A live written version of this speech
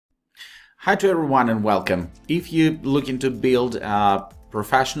Hi to everyone and welcome. If you're looking to build a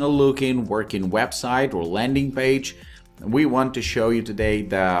professional looking working website or landing page, we want to show you today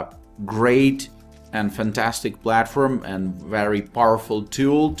the great and fantastic platform and very powerful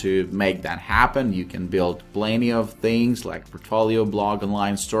tool to make that happen. You can build plenty of things like portfolio, blog,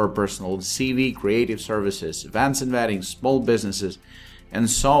 online store, personal CV, creative services, events and weddings, small businesses, and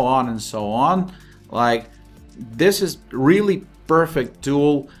so on and so on. Like, this is really perfect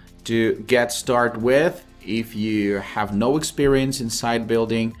tool to get started with if you have no experience in site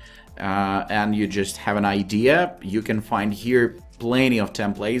building and you just have an idea. You can find here plenty of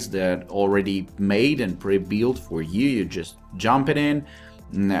templates that already made and pre-built for you. You just jump it in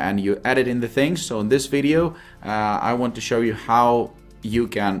and you edit in the things. So in this video I want to show you how you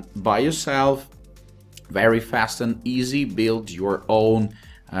can by yourself very fast and easy build your own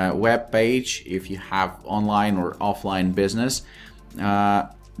web page if you have online or offline business.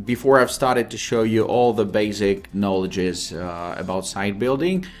 Before I've started to show you all the basic knowledges about site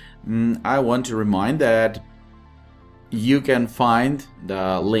building, I want to remind that you can find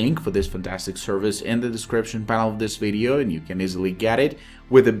the link for this fantastic service in the description panel of this video, and you can easily get it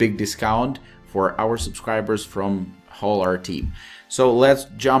with a big discount for our subscribers from whole our team. So let's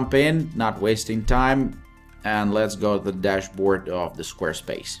jump in, not wasting time, and let's go to the dashboard of the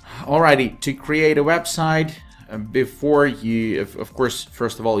Squarespace. Alrighty, to create a website, before you, of course,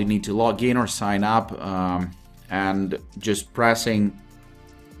 first of all, you need to log in or sign up and just pressing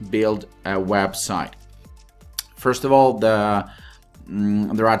build a website. First of all, there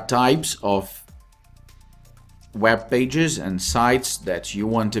are types of web pages and sites that you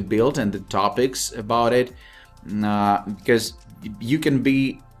want to build and the topics about it, because you can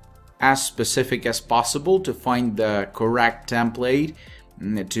be as specific as possible to find the correct template.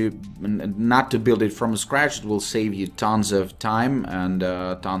 Not to build it from scratch. It will save you tons of time and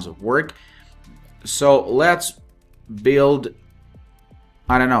tons of work. So let's build,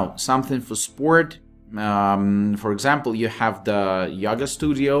 I don't know, something for sport. For example, you have the yoga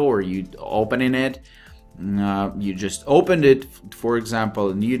studio, or you opening it. You just opened it, for example,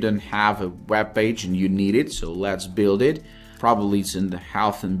 and you don't have a web page and you need it. So let's build it. Probably it's in the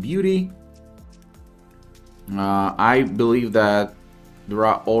health and beauty. I believe that there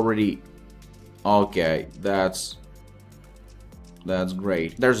are already, okay, that's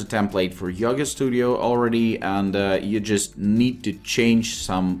great. There's a template for yoga studio already, and you just need to change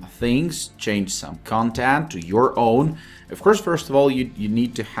some things, change some content to your own. Of course, first of all, you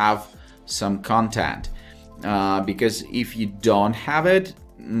need to have some content, because if you don't have it,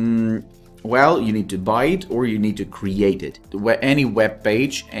 well, you need to buy it or you need to create it. Any web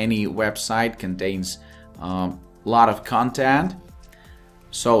page, any website contains a lot of content.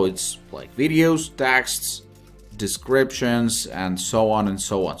 So it's like videos, texts, descriptions, and so on and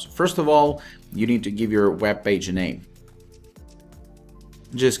so on. So first of all, you need to give your web page a name.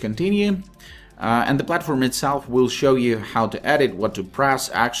 Just continue. And the platform itself will show you how to edit, what to press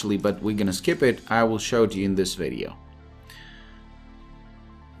actually, but we're gonna skip it. I will show it to you in this video.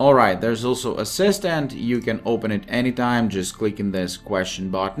 Alright, there's also Assistant. You can open it anytime, just clicking this question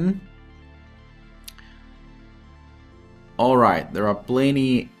button. Alright, there are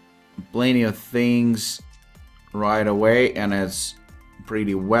plenty of things right away, and it's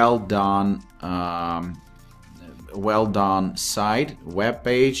pretty well done site, web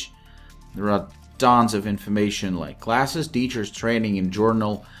page. There are tons of information like classes, teachers, training, and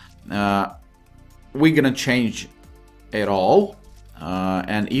journal. We're gonna change it all,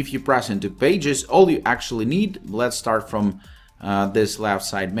 and if you press into pages, all you actually need, let's start from this left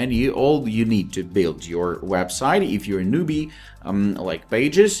side menu. All you need to build your website, if you're a newbie, like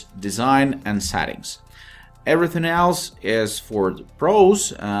pages, design, and settings. Everything else is for the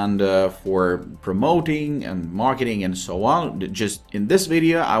pros and for promoting and marketing and so on. Just in this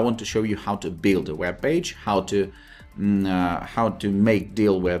video, I want to show you how to build a web page, how to make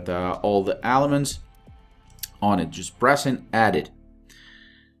deal with all the elements on it. Just pressing edit.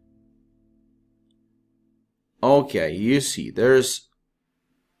 Okay, you see there's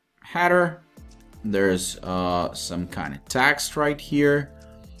header, there's some kind of text right here,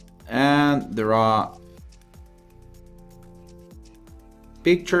 and there are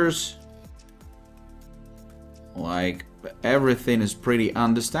pictures. Like, everything is pretty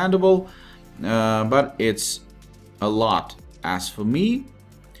understandable, but it's a lot. As for me,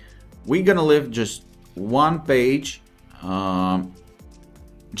 we're gonna leave just one page.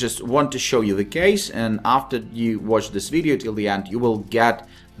 Just want to show you the case, and after you watch this video till the end, you will get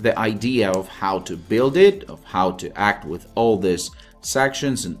the idea of how to build it, of how to act with all these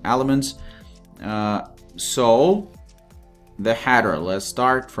sections and elements. So the header. Let's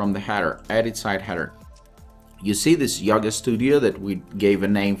start from the header, edit site header. You see this Yoga Studio that we gave a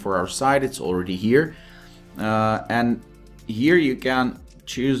name for our site. It's already here. And here you can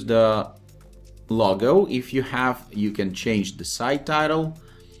choose the logo. If you have, you can change the site title.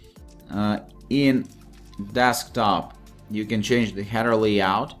 In desktop, you can change the header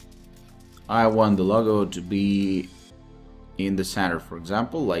layout. I want the logo to be in the center, for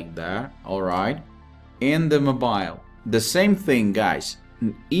example, like that. All right. In the mobile, the same thing, guys.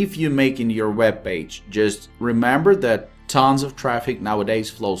 If you make in your web page, just remember that tons of traffic nowadays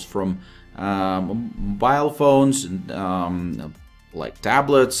flows from mobile phones, like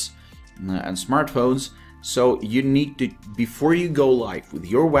tablets and smartphones. So you need to, before you go live with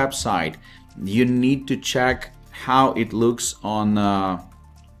your website, you need to check how it looks on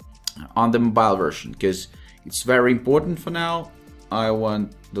the mobile version, because it's very important. For now, I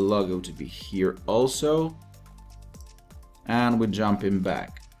want the logo to be here also, and we're jumping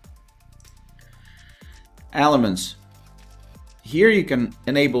back. Elements. Here you can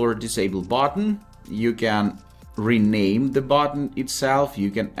enable or disable button. You can rename the button itself. You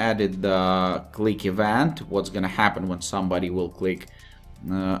can edit the click event, what's gonna happen when somebody will click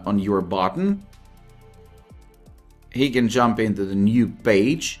on your button. He can jump into the new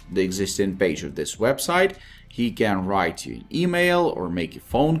page, the existing page of this website. He can write you an email or make a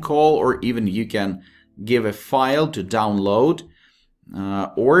phone call, or even you can give a file to download,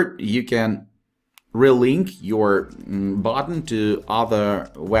 or you can relink your button to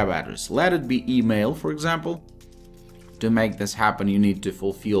other web address. Let it be email, for example. To make this happen, you need to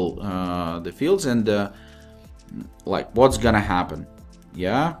fulfill the fields and like what's gonna happen.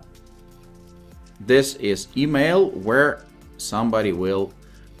 Yeah, this is email, where somebody will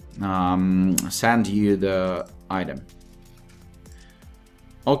send you the item.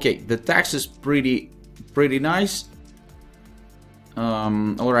 Okay, the text is pretty nice.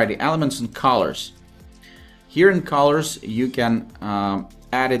 Alrighty, elements and colors. Here in colors, you can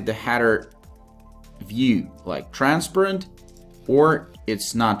edit the header view, like transparent, or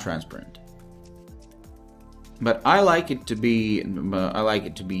it's not transparent. But I like it to be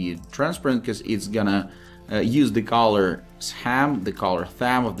transparent, because it's gonna use the color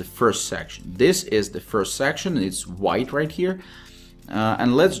theme of the first section. This is the first section. It's white right here,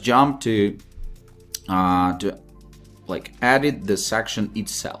 and let's jump to like edit the section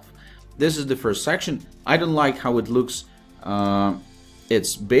itself. This is the first section. I don't like how it looks.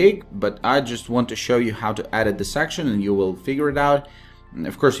 It's big, but I just want to show you how to edit the section, and you will figure it out. And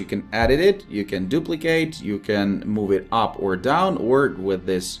of course, you can edit it, you can duplicate, you can move it up or down, or with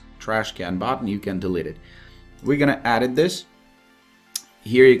this trash can button, you can delete it. We're gonna edit this.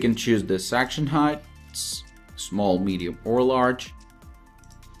 Here you can choose the section height, it's small, medium, or large.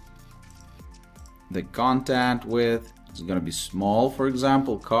 The content width is gonna be small, for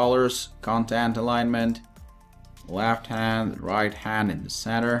example. Colors, content alignment, left hand, right hand in the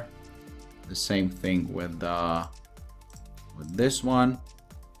center. The same thing with this one.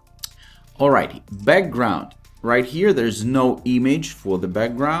 Alrighty, background. Right here, there's no image for the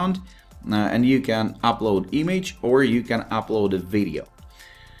background, and you can upload image, or you can upload a video.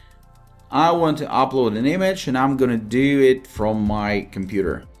 I want to upload an image, and I'm gonna do it from my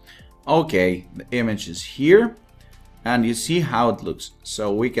computer. Okay, the image is here, and you see how it looks.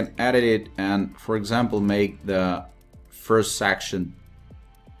 So we can edit it and, for example, make the first section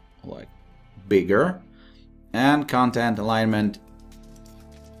like bigger, and content alignment,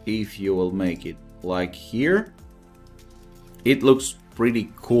 if you will make it like here, it looks pretty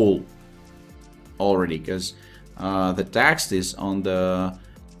cool already, because the text is on the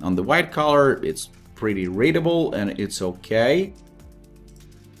white color. It's pretty readable and it's okay.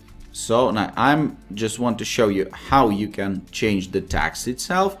 So now I'm just want to show you how you can change the text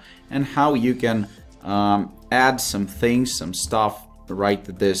itself, and how you can add some things, some stuff right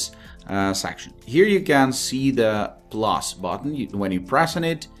to this section. Here you can see the plus button. When you press on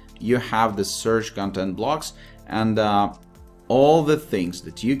it, you have the search content blocks, and all the things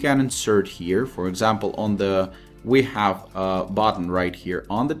that you can insert here. For example, we have a button right here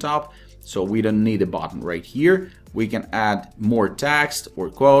on the top, so we don't need a button right here. We can add more text or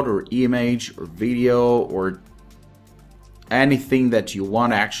quote or image or video or anything that you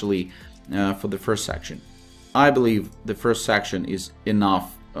want actually for the first section. I believe the first section is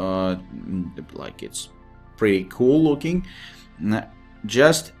enough. Like it's pretty cool looking.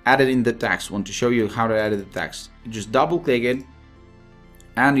 Just add it in the text. Want to show you how to edit the text. You just double click it,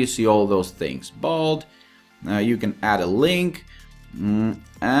 and you see all those things. Bold. You can add a link,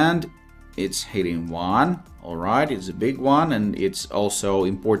 and it's hitting 1. All right, it's a big one, and it's also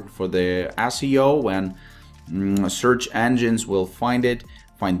important for the SEO when search engines will find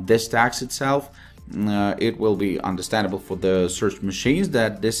this text itself. It will be understandable for the search machines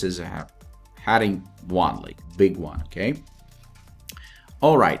that this is a heading 1, like big one. Okay.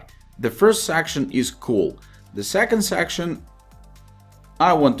 All right. The first section is cool. The second section,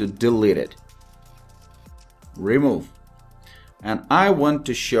 I want to delete it. Remove. And I want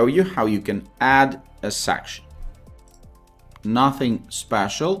to show you how you can add a section. Nothing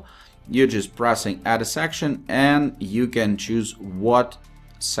special. You're just pressing add a section and you can choose what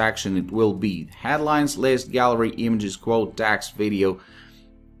section it will be. Headlines, list, gallery, images, quote, text, video.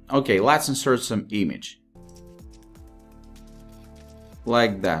 Okay, let's insert some image.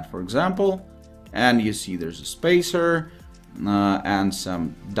 Like that, for example. And you see there's a spacer and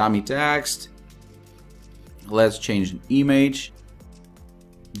some dummy text. Let's change an image.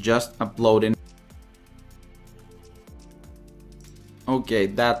 Just uploading. Okay,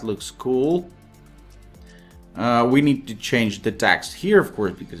 that looks cool. We need to change the text here, of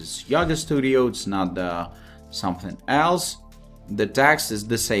course, because it's Yoga Studio. It's not something else. The text is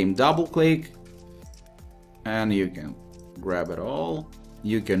the same. Double click and you can grab it all.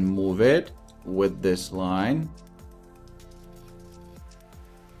 You can move it with this line.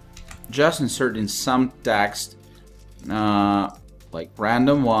 Just inserting some text, like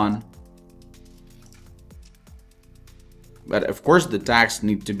random one. But of course the text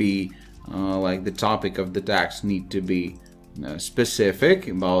need to be like the topic of the text need to be specific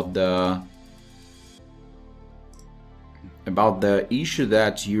about the issue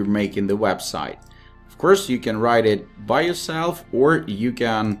that you're making the website. Of course you can write it by yourself, or you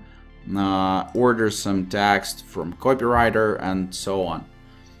can order some text from copywriter and so on.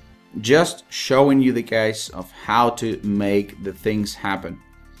 Just showing you the case of how to make the things happen.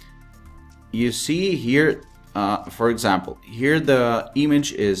 You see here, for example, here the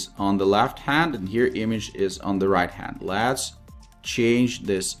image is on the left hand and here image is on the right hand. Let's change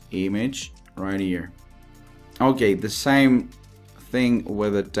this image right here. Okay, the same thing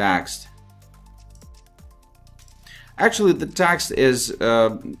with the text. Actually, the text is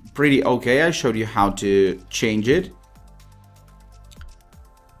pretty okay. I showed you how to change it.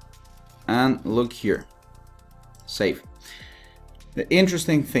 And look here, save. The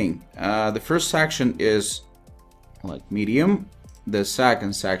interesting thing, the first section is like medium. The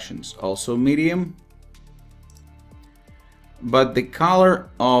second section is also medium. But the color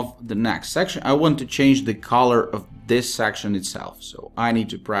of the next section, I want to change the color of this section itself. So I need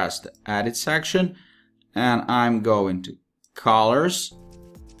to press the edit section and I'm going to colors.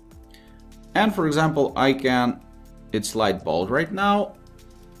 And for example, it's light bold right now.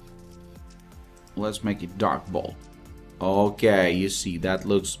 Let's make it dark bold. Okay, you see that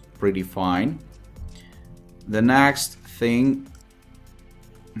looks pretty fine. The next thing,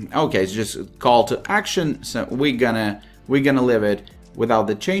 okay, it's just a call to action. So we're gonna leave it without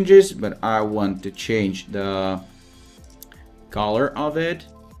the changes, but I want to change the color of it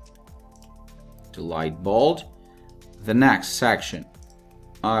to light bold. The next section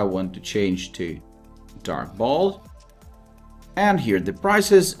I want to change to dark bold. And here the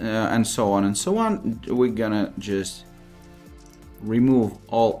prices and so on and so on. We're gonna just remove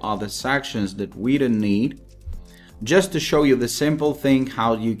all other sections that we don't need, just to show you the simple thing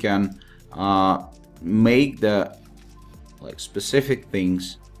how you can make the specific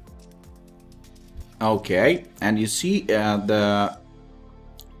things. Okay, and you see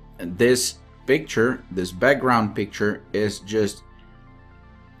this picture, this background picture is just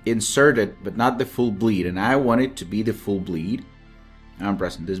inserted but not the full bleed, and I want it to be the full bleed. I'm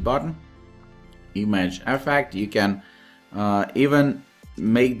pressing this button, image effect. You can even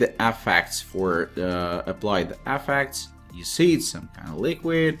make the effects for apply the effects. You see it's some kind of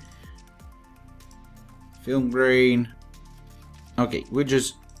liquid, film grain. Okay, we're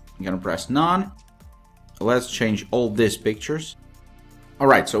just gonna press none. Let's change all these pictures. All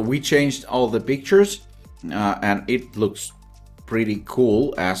right, so we changed all the pictures and it looks pretty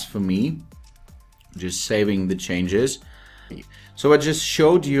cool as for me. Just saving the changes. So I just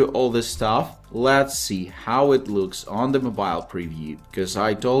showed you all this stuff. Let's see how it looks on the mobile preview, because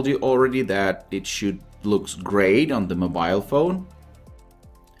I told you already that it looks great on the mobile phone.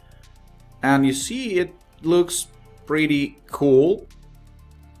 And you see it looks pretty cool.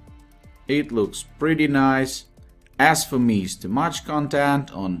 It looks pretty nice. As for me, it's too much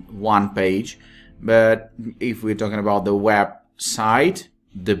content on one page, but if we're talking about the website,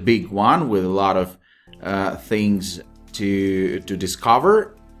 the big one with a lot of things to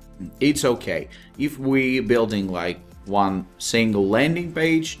discover, it's okay. If we're building like one single landing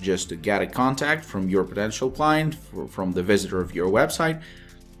page just to get a contact from your potential client, from the visitor of your website,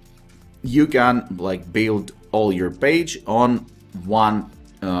 you can like build all your page on one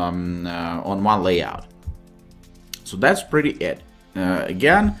layout. So that's pretty it.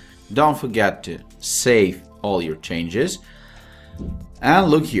 Again, don't forget to save all your changes. And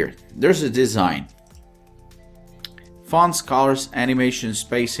look here, there's a design. Fonts, colors, animation,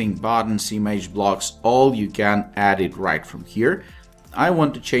 spacing, buttons, image blocks, all you can add it right from here. I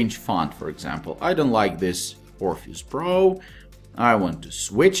want to change font, for example. I don't like this Orpheus Pro. I want to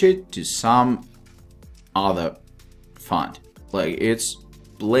switch it to some other font. Like, it's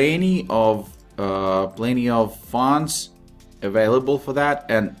plenty of fonts available for that,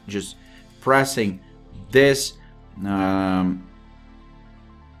 and just pressing this.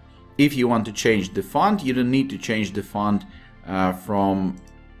 If you want to change the font, you don't need to change the font from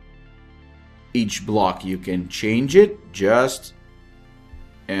each block. You can change it just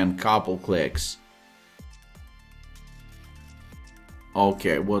in couple clicks.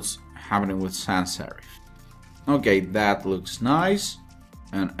 Okay, what's happening with sans serif? Okay, that looks nice,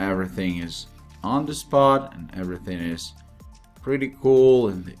 and everything is on the spot, and everything is pretty cool,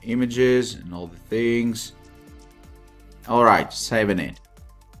 and the images and all the things. Alright, saving it.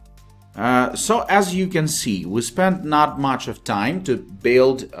 So as you can see, we spent not much of time to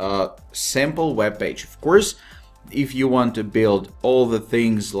build a simple web page. Of course, if you want to build all the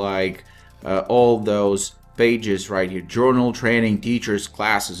things like all those pages right here, journal, training, teachers,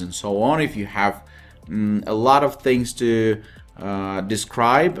 classes, and so on, if you have a lot of things to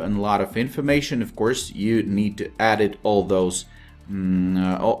describe and a lot of information, of course, you need to edit all those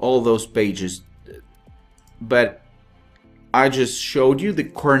pages. But I just showed you the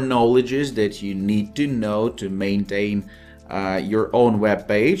core knowledges that you need to know to maintain your own web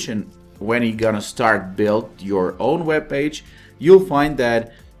page. And when you're gonna start build your own web page, you'll find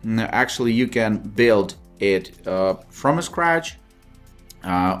that actually you can build it from scratch,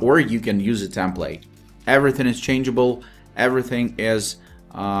 or you can use a template. Everything is changeable. Everything is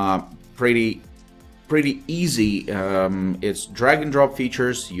pretty easy. It's drag and drop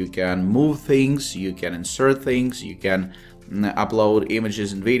features. You can move things, you can insert things, you can upload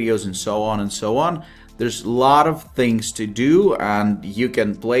images and videos, and so on and so on. There's a lot of things to do, and you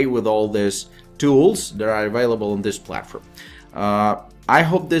can play with all these tools that are available on this platform. I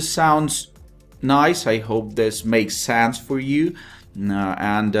hope this sounds nice. I hope this makes sense for you,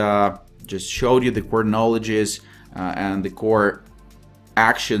 and just showed you the core knowledges and the core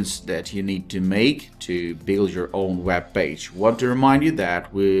actions that you need to make to build your own web page. Want to remind you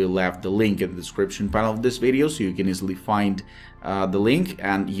that we left the link in the description panel of this video, so you can easily find the link,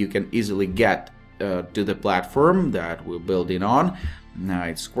 and you can easily get to the platform that we're building on. Now,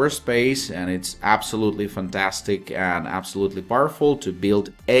 it's Squarespace, and it's absolutely fantastic and absolutely powerful to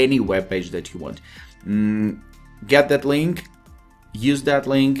build any web page that you want. Get that link, use that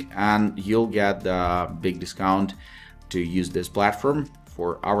link, and you'll get the big discount to use this platform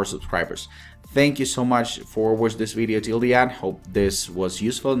for our subscribers. Thank you so much for watching this video till the end. Hope this was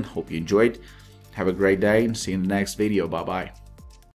useful and hope you enjoyed. Have a great day and see you in the next video. Bye bye.